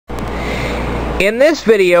In this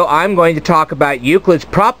video, I'm going to talk about Euclid's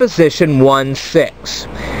proposition 1-6.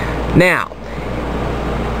 Now,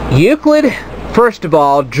 Euclid, first of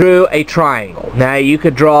all, drew a triangle. Now, you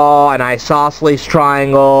could draw an isosceles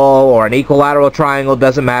triangle or an equilateral triangle,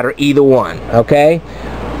 doesn't matter, either one, okay?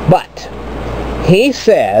 But he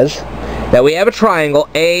says that we have a triangle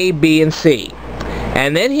A, B, and C.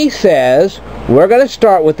 And then he says, we're going to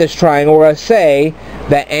start with this triangle. We're going to say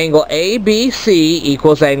that angle ABC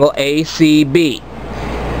equals angle ACB.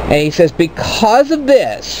 And he says, because of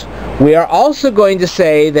this, we are also going to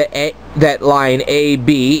say that that line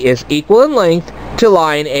AB is equal in length to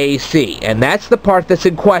line AC. And that's the part that's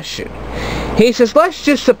in question. He says, let's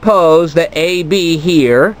just suppose that AB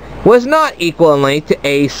here was not equal in length to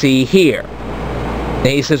AC here. And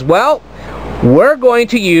he says, well, we're going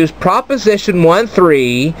to use proposition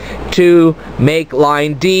 1-3 to make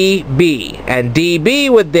line DB. And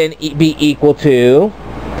DB would then be equal to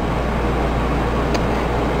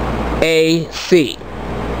AC.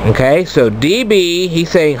 Okay, so DB,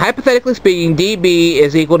 he's saying, hypothetically speaking, DB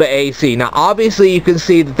is equal to AC. Now, obviously, you can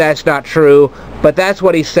see that that's not true, but that's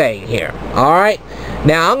what he's saying here. Alright,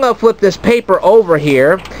 now I'm going to flip this paper over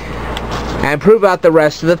here and prove out the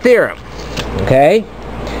rest of the theorem. Okay,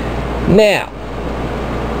 now,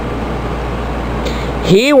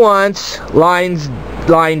 he wants line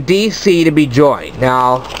DC to be joined.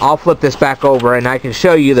 Now, I'll flip this back over and I can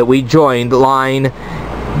show you that we joined line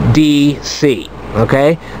DC.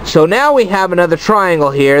 Okay, so now we have another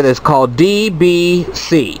triangle here that's called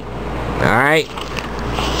DBC. Alright,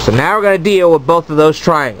 so now we're going to deal with both of those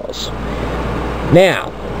triangles.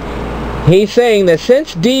 Now, he's saying that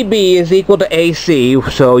since DB is equal to AC,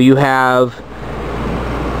 so you have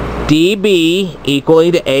DB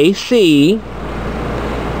equaling to AC,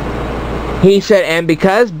 he said, and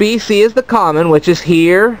because BC is the common, which is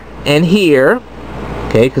here and here,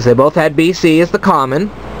 okay, because they both had BC as the common,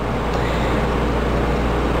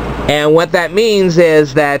 and what that means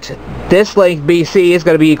is that this length BC is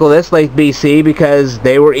going to be equal to this length BC because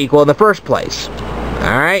they were equal in the first place.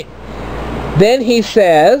 Alright, then he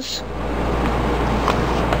says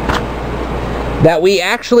that we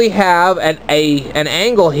actually have an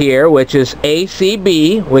angle here, which is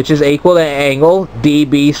ACB, which is equal to angle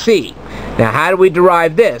DBC. Now, how do we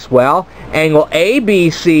derive this? Well, angle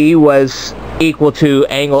ABC was equal to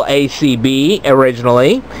angle ACB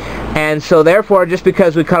originally, and so therefore, just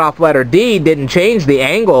because we cut off letter D didn't change the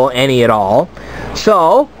angle any at all,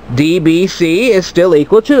 so DBC is still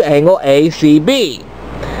equal to angle ACB.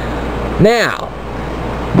 Now,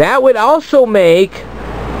 that would also make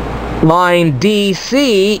line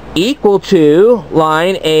DC equal to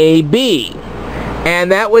line AB,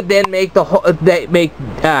 and that would then make the whole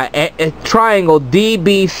triangle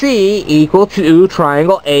DBC equal to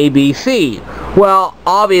triangle ABC. Well,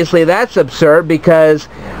 obviously that's absurd because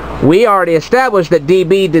we already established that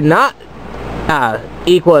DB did not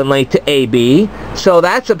equal in length to AB, so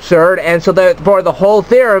that's absurd, and so therefore the whole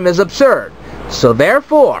theorem is absurd. So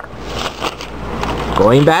therefore,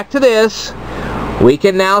 going back to this, we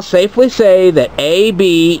can now safely say that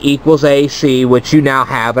AB equals AC, which you now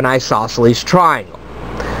have an isosceles triangle.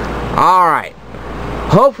 Alright,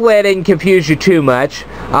 hopefully I didn't confuse you too much.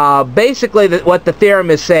 Basically, what the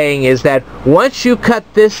theorem is saying is that once you cut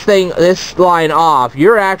this line off,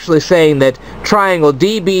 you're actually saying that triangle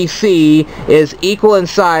DBC is equal in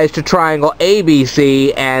size to triangle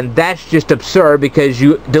ABC, and that's just absurd because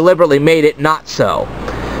you deliberately made it not so.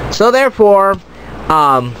 So therefore,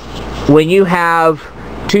 when you have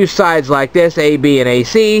two sides like this, AB and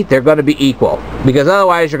AC, they're going to be equal. Because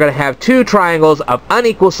otherwise you're going to have two triangles of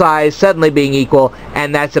unequal size suddenly being equal,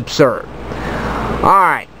 and that's absurd.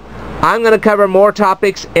 Alright, I'm going to cover more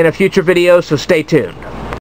topics in a future video, so stay tuned.